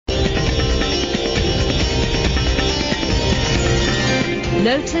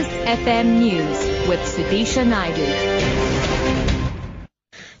Lotus FM News with Sudisha Naidu.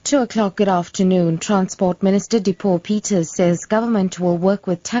 2 o'clock, good afternoon. Transport Minister Dipuo Peters says government will work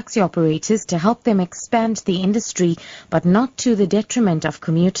with taxi operators to help them expand the industry, but not to the detriment of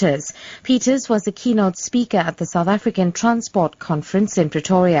commuters. Peters was a keynote speaker at the South African Transport Conference in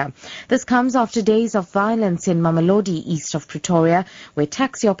Pretoria. This comes after days of violence in Mamelodi, east of Pretoria, where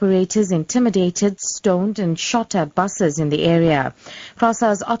taxi operators intimidated, stoned and shot at buses in the area.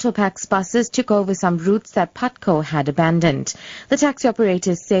 Prosa's Autopax buses took over some routes that Patco had abandoned. The taxi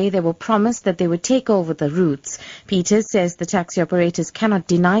operators say they were promised that they would take over the routes. Peters says the taxi operators cannot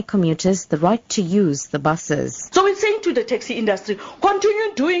deny commuters the right to use the buses. So we're saying to the taxi industry,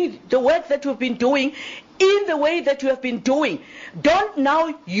 continue doing the work that you've been doing in the way that you have been doing. Don't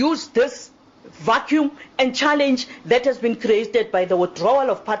now use this vacuum and challenge that has been created by the withdrawal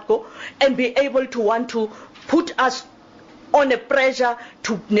of Patco and be able to want to put us on a pressure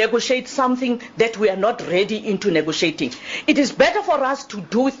to negotiate something that we are not ready into negotiating. It is better for us to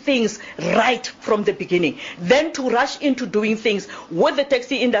do things right from the beginning than to rush into doing things with the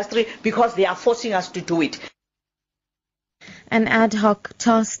taxi industry because they are forcing us to do it. An ad hoc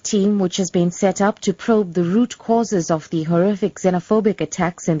task team which has been set up to probe the root causes of the horrific xenophobic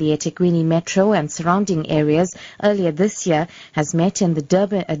attacks in the eThekwini metro and surrounding areas earlier this year has met in the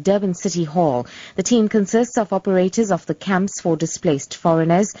Durban City Hall. The team consists of operators of the camps for displaced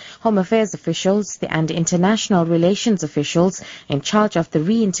foreigners, Home Affairs officials and international relations officials in charge of the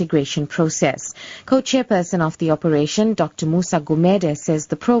reintegration process. Co-chairperson of the operation, Dr. Musa Gumede, says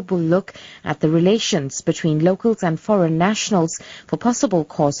the probe will look at the relations between locals and foreign nationals for possible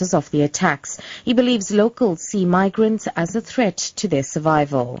causes of the attacks. He believes locals see migrants as a threat to their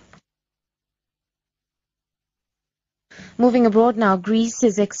survival. Moving abroad now, Greece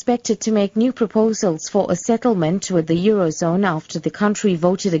is expected to make new proposals for a settlement with the Eurozone after the country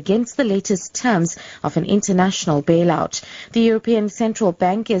voted against the latest terms of an international bailout. The European Central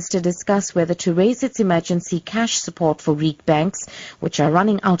Bank is to discuss whether to raise its emergency cash support for Greek banks, which are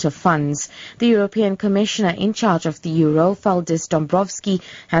running out of funds. The European Commissioner in charge of the Euro, Valdis Dombrovskis,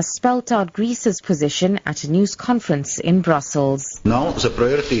 has spelled out Greece's position at a news conference in Brussels. Now the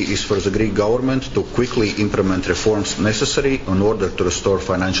priority is for the Greek government to quickly implement reforms necessary in order to restore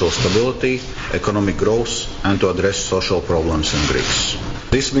financial stability, economic growth and to address social problems in Greece.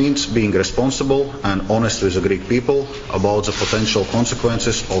 This means being responsible and honest with the Greek people about the potential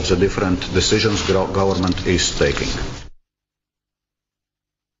consequences of the different decisions the government is taking.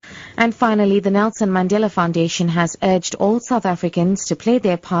 And finally, the Nelson Mandela Foundation has urged all South Africans to play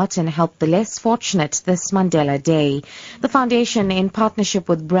their part and help the less fortunate this Mandela Day. The foundation, in partnership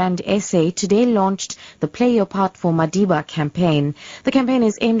with Brand SA, today launched the Play Your Part for Madiba campaign. The campaign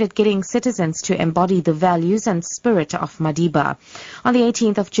is aimed at getting citizens to embody the values and spirit of Madiba. On the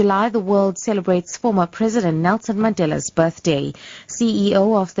 18th of July, the world celebrates former President Nelson Mandela's birthday.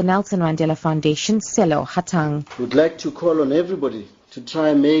 CEO of the Nelson Mandela Foundation, Selo Hatang. We'd like to call on everybody to try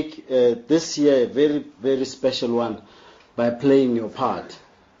and make this year a very, very special one by playing your part.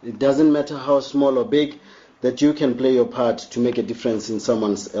 It doesn't matter how small or big, that you can play your part to make a difference in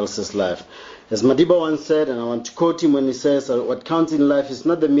someone else's life. As Madiba once said, and I want to quote him when he says, what counts in life is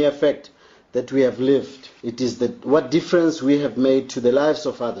not the mere fact that we have lived. It is what difference we have made to the lives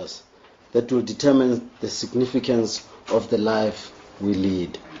of others that will determine the significance of the life we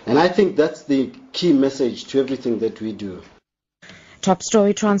lead. And I think that's the key message to everything that we do. Top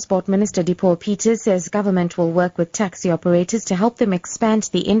story: Transport Minister Dipuo Peters says government will work with taxi operators to help them expand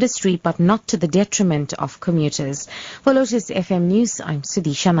the industry, but not to the detriment of commuters. For Lotus FM News, I'm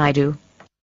Sudisha Naidu.